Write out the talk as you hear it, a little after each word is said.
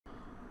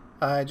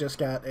I just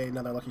got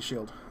another lucky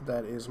shield.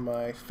 That is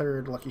my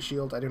third lucky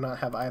shield. I do not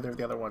have either of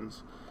the other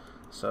ones.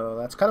 So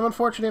that's kind of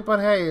unfortunate, but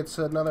hey, it's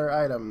another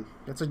item.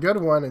 It's a good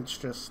one, it's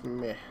just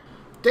meh.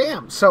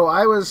 Damn! So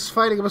I was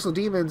fighting Abyssal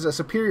Demons, a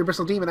superior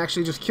Abyssal Demon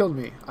actually just killed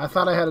me. I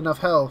thought I had enough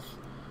health.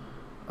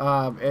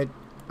 I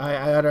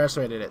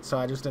underestimated it, so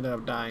I just ended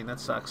up dying. That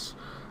sucks.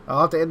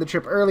 I'll have to end the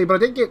trip early, but I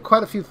did get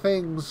quite a few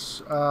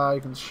things. You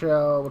can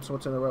show what's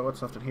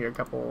left in here. A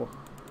couple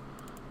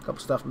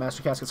stuff,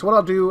 master caskets. So what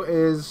I'll do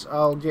is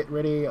I'll get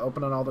ready,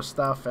 open on all this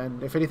stuff,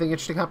 and if anything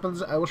interesting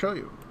happens, I will show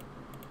you.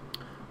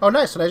 Oh,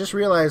 nice! And I just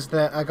realized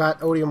that I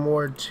got Odium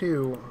Ward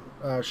 2,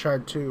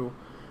 Shard 2,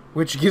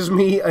 which gives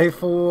me a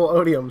full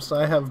Odium. So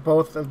I have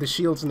both of the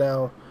shields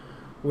now,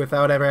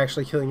 without ever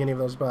actually killing any of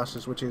those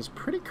bosses, which is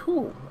pretty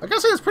cool. I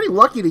gotta say, it's pretty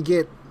lucky to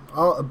get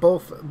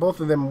both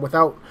of them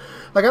without,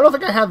 like, I don't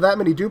think I have that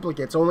many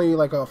duplicates, only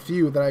like a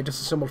few that I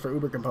disassembled for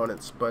Uber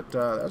components, but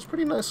that's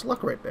pretty nice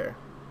luck right there.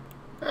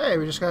 Hey,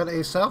 we just got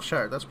a Self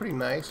Shard. That's pretty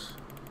nice.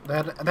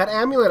 That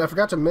amulet I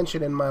forgot to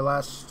mention in my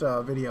last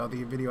video,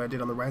 the video I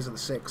did on the Rise of the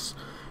Six.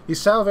 The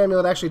Salve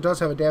amulet actually does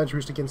have a damage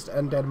boost against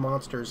undead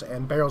monsters,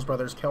 and Barrels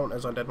Brothers count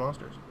as undead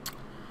monsters.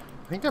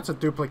 I think that's a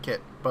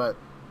duplicate, but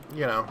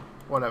you know,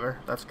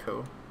 whatever. That's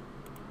cool.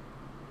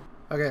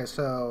 Okay,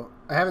 so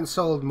I haven't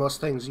sold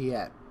most things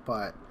yet,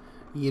 but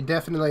you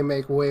definitely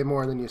make way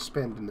more than you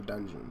spend in the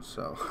dungeon.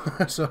 So,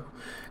 so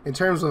in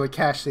terms of a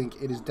cash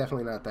sink, it is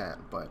definitely not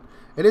that. But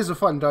it is a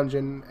fun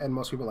dungeon, and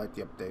most people like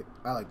the update.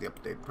 I like the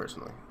update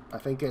personally. I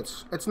think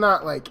it's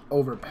not like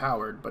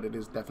overpowered, but it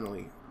is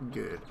definitely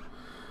good.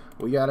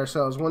 We got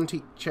ourselves 1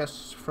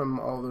 chest from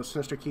all those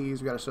sinister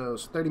keys. We got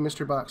ourselves 30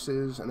 mystery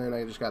boxes, and then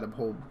I just got a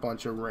whole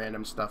bunch of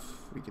random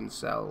stuff we can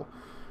sell.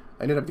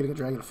 I ended up getting a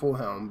Dragon Full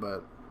Helm,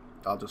 but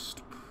I'll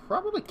just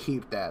probably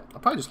keep that. I'll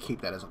probably just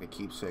keep that as like a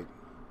keepsake.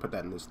 Put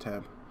that in this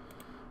tab.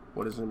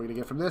 What is it we're gonna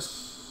get from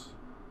this?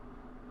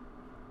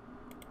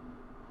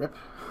 Rip.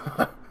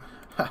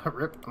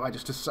 Rip. I might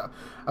just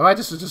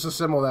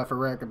disassemble that for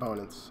rare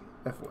components.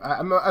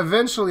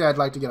 Eventually, I'd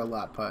like to get a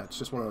lot, but it's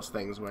just one of those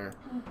things where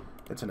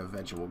it's an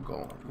eventual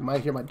goal. You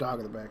might hear my dog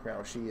in the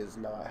background. She is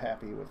not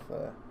happy with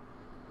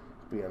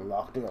being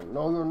locked in.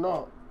 No, you're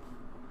not.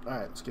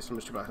 Alright, let's get some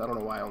mystery box. I don't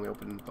know why I only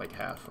opened like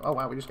half. Oh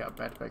wow, we just got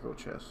back-to-back gold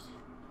chests.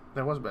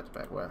 There was a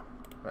back-to-back. Wow,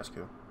 that's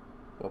cool.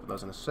 We'll open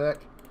those in a sec.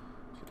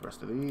 Let's get the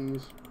rest of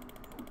these.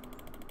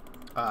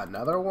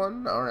 Another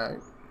one?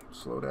 Alright.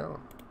 Slow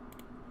down.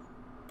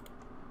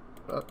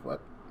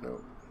 What? No.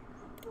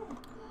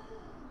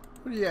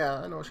 But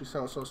yeah, I know she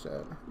sounds so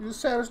sad. You're the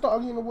saddest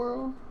doggy in the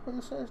world. You're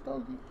the saddest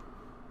doggy.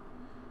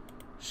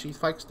 She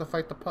likes to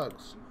fight the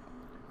pugs.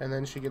 And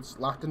then she gets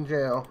locked in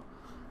jail.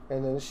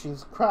 And then she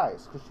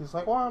cries. Because she's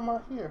like, why am I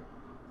here?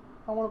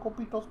 I want to go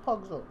beat those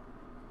pugs up.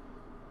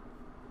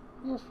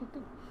 Yes, you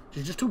do.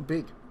 She's just too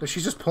big.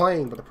 She's just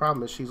playing, but the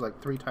problem is she's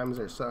like 3 times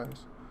their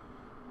size.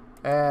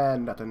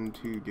 And nothing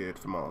too good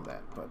from all of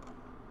that, but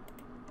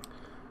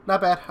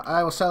not bad.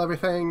 I will sell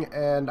everything,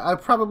 and I'm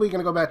probably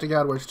gonna go back to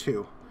Godwars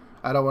 2.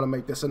 I don't want to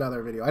make this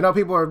another video. I know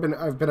people have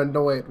been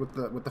annoyed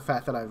with the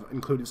fact that I've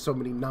included so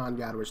many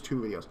non-Godwars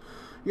 2 videos.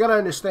 You gotta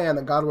understand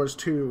that Godwars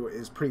 2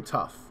 is pretty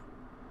tough.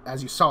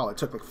 As you saw, it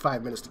took like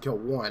 5 minutes to kill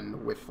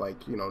one with,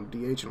 like, you know,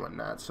 DH and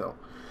whatnot. So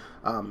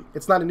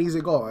it's not an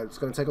easy goal. It's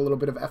going to take a little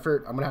bit of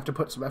effort. I'm going to have to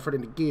put some effort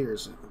into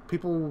gears.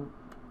 People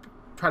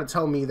try to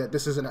tell me that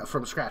this isn't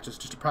from scratch. It's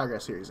just a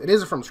progress series. It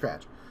is a from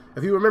scratch.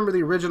 If you remember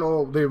the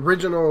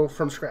original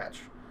from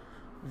scratch,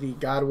 the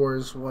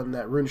Godwars one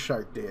that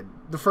RuneShark did,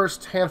 the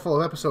first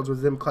handful of episodes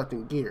was them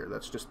collecting gear.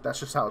 That's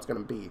just how it's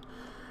going to be.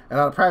 And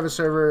on a private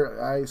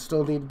server, I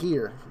still need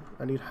gear.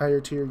 I need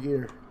higher tier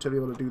gear to be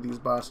able to do these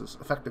bosses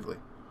effectively.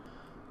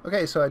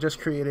 Okay, so I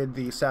just created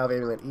the Salve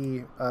Amulet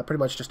E. Pretty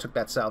much just took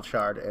that Salve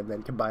Shard and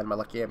then combined my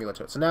Lucky Amulet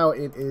to it. So now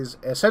it is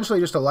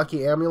essentially just a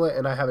Lucky Amulet,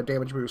 and I have a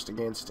damage boost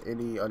against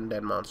any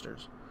undead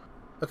monsters.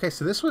 Okay,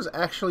 so this was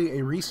actually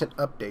a recent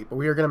update, but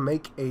we are going to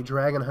make a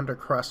Dragon Hunter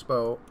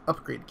Crossbow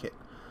upgrade kit.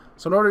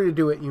 So in order to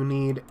do it, you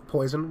need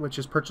Poison, which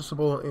is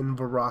purchasable in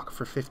Varrock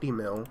for 50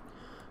 mil.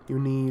 You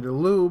need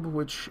Lube,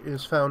 which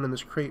is found in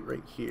this crate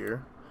right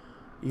here.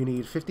 You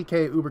need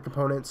 50k Uber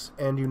components,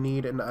 and you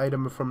need an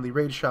item from the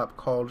raid shop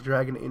called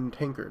Dragon Inn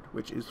Tankard,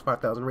 which is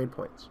 5,000 raid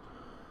points.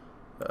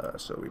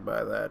 So we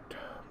buy that.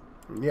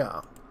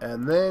 Yeah.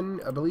 And then,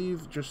 I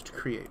believe, just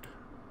create.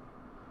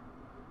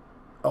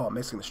 Oh, I'm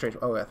missing the strange...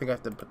 Oh, I think I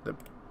have to put the...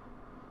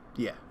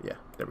 Yeah,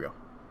 there we go.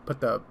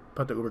 Put the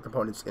Uber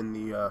components in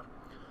the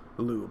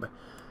lube.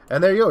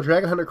 And there you go,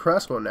 Dragon Hunter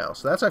Crossbow now.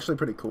 So that's actually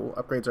pretty cool.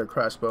 Upgrades our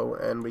crossbow,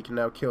 and we can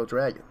now kill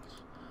dragons.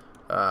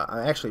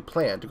 I actually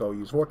plan to go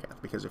use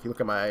Vorkath, because if you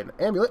look at my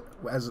amulet,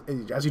 as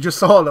you just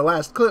saw in the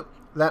last clip,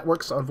 that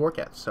works on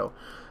Vorkath. So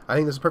I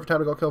think this is the perfect time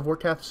to go kill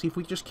Vorkath, see if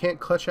we just can't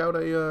clutch out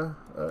a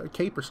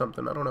cape or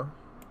something. I don't know.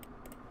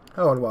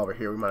 Oh, and while we're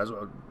here, we might as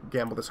well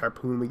gamble this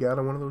harpoon we got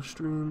on one of those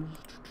streams.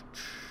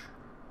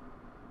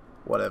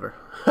 Whatever.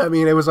 I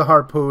mean, it was a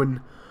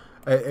harpoon.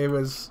 It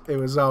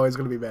was always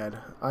gonna be bad.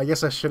 I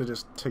guess I should have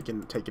just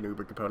taken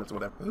Uber components or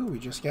whatever. Ooh, we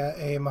just got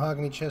a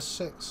mahogany chest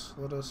 6.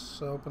 Let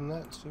us open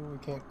that. See what we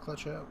can't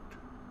clutch out.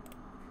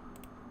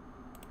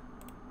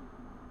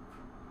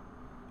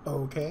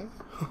 Okay.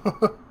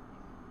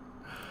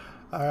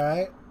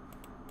 Alright.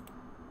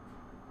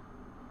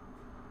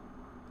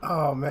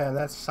 Oh man,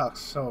 that sucks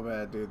so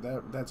bad, dude.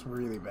 That's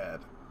really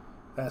bad.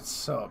 That's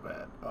so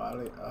bad.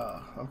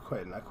 I'm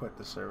quitting. I quit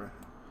the server.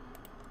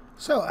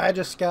 So I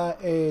just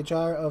got a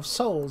jar of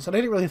souls, and I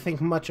didn't really think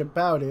much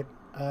about it.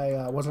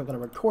 I wasn't going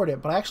to record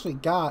it, but I actually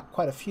got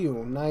quite a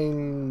few.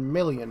 9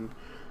 million.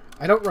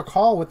 I don't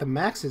recall what the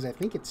max is. I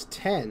think it's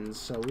 10,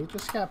 so we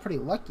just got pretty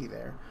lucky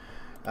there.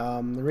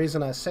 The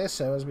reason I say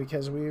so is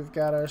because we've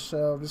got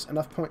ourselves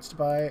enough points to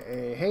buy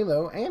a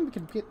Halo, and we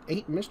can get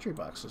 8 mystery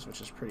boxes, which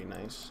is pretty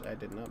nice. I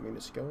did not mean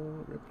to go.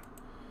 Rip.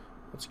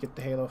 Let's get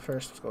the Halo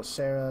first. Let's go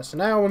Sarah. So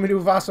now when we do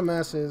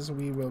Vasamasses,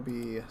 we will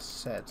be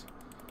set.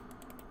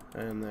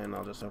 And then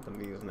I'll just open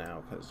these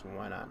now, because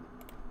why not?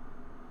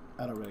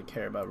 I don't really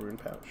care about Rune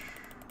Pouch.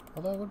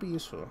 Although it would be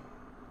useful.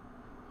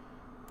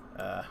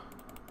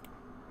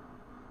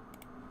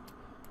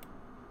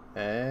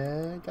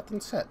 And got them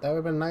set. That would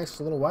have been nice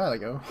a little while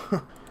ago.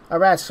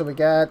 Alright, so we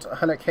got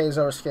 100Ks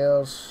over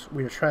scales.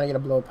 We were trying to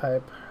get a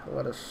blowpipe.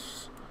 Let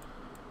us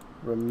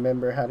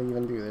remember how to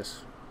even do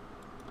this.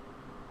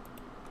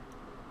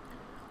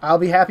 I'll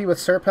be happy with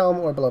Serpelm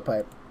or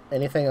blowpipe.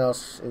 Anything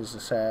else is a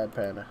sad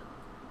panda.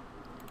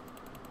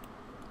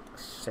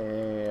 Do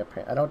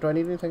I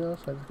need anything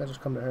else? I think I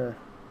just come to her.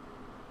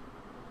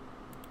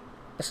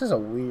 This is a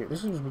weird.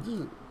 This is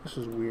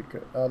weird.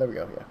 Oh, there we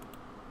go. Yeah.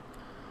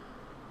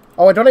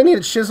 Oh, don't I need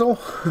a chisel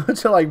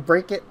to like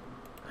break it?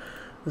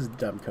 This is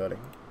dumb coding.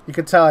 You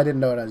could tell I didn't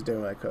know what I was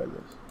doing when I coded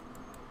this.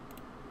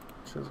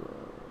 Chisel.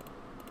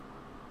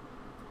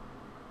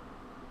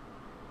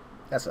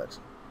 That sucks.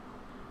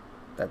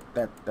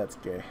 That's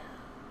gay.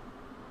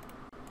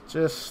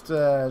 Just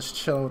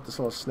chilling with this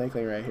little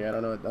snakeling right here. I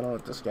don't know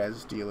what this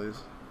guy's deal is.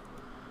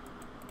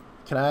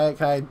 Can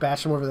I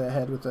bash him over the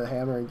head with the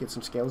hammer and get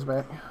some scales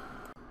back?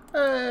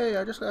 Hey,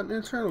 I just got an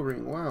internal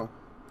ring. Wow,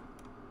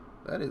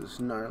 that is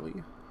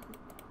gnarly.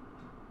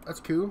 That's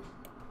cool.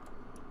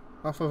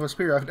 Off of a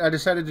spear. I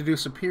decided to do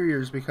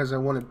superiors because I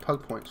wanted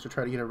pug points to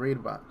try to get a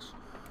raid box,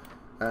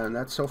 and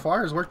that so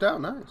far has worked out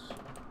nice.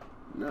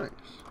 Nice.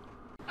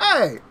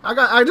 Hey,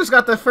 I just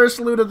got the first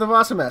loot of the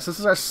Vasamas. This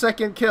is our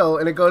second kill,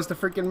 and it goes to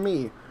freaking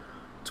me.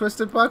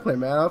 Twisted Buckler,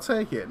 man. I'll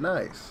take it.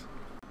 Nice.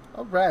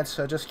 Alright,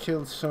 so I just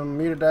killed some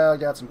Mutadile,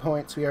 got some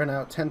points. We are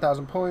now at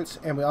 10,000 points,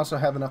 and we also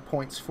have enough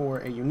points for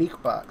a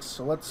unique box.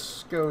 So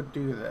let's go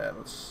do that.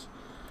 Let's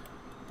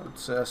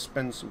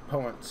spend some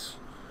points.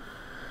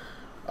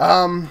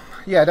 Yeah,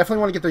 I definitely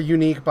want to get the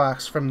unique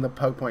box from the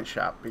Pug Point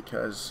shop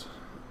because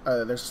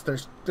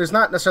there's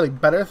not necessarily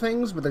better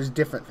things, but there's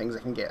different things I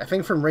can get. I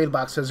think from raid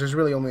boxes, there's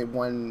really only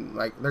one.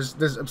 Like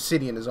there's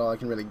obsidian is all I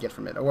can really get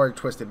from it, or a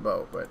twisted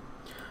bow. But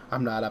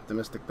I'm not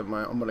optimistic that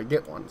I'm gonna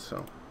get one.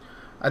 So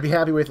I'd be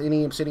happy with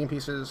any obsidian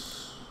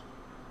pieces.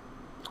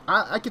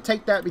 I could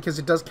take that because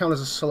it does count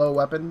as a slow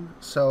weapon,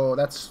 so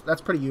that's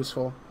pretty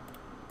useful.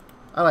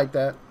 I like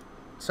that.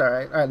 It's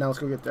alright. Alright, now let's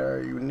go get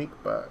our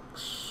unique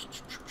box.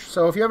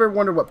 So if you ever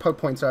wonder what pug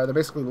points are, they're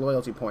basically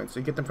loyalty points.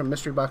 You get them from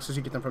mystery boxes,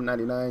 you get them from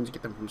 99s, you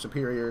get them from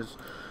superiors.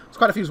 There's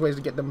quite a few ways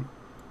to get them.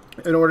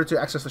 In order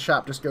to access the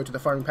shop, just go to the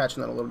farming patch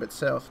and then a little bit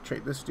south,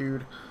 trade this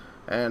dude,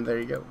 and there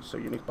you go. So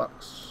unique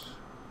box.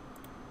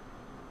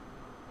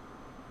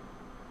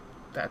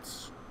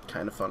 That's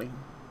kind of funny.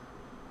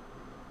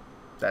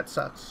 That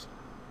sucks.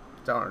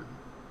 Darn.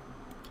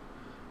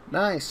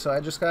 Nice, so I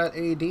just got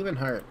a Demon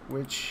Heart,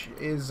 which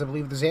is, I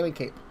believe, the Jamian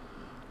cape.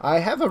 I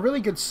have a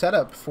really good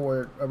setup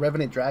for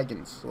Revenant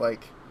Dragons.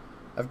 Like,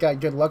 I've got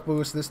good luck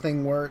boost, this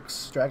thing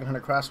works, Dragon Hunter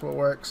Crossbow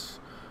works.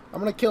 I'm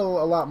going to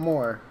kill a lot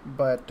more,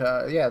 but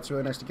yeah, it's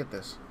really nice to get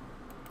this.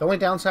 The only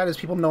downside is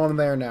people know I'm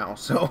there now,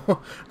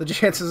 so the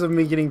chances of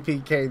me getting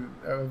PK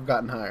have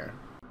gotten higher.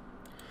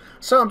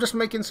 So I'm just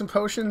making some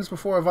potions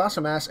before a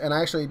Vasamas, and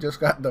I actually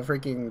just got the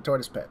freaking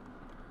tortoise pet.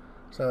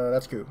 So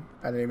that's cool.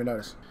 I didn't even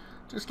notice.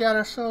 Just got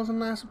ourselves a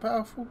nice and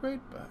powerful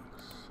raid box.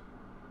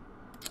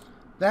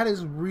 That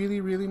is really,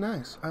 really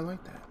nice. I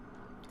like that.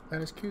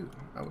 That is cool.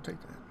 I will take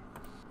that.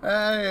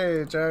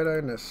 Hey, Giant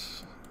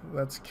Darkness.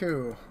 That's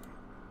cool.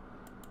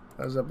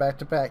 That was a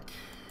back-to-back.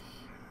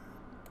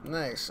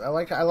 Nice. I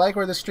like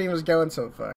where the stream is going so far.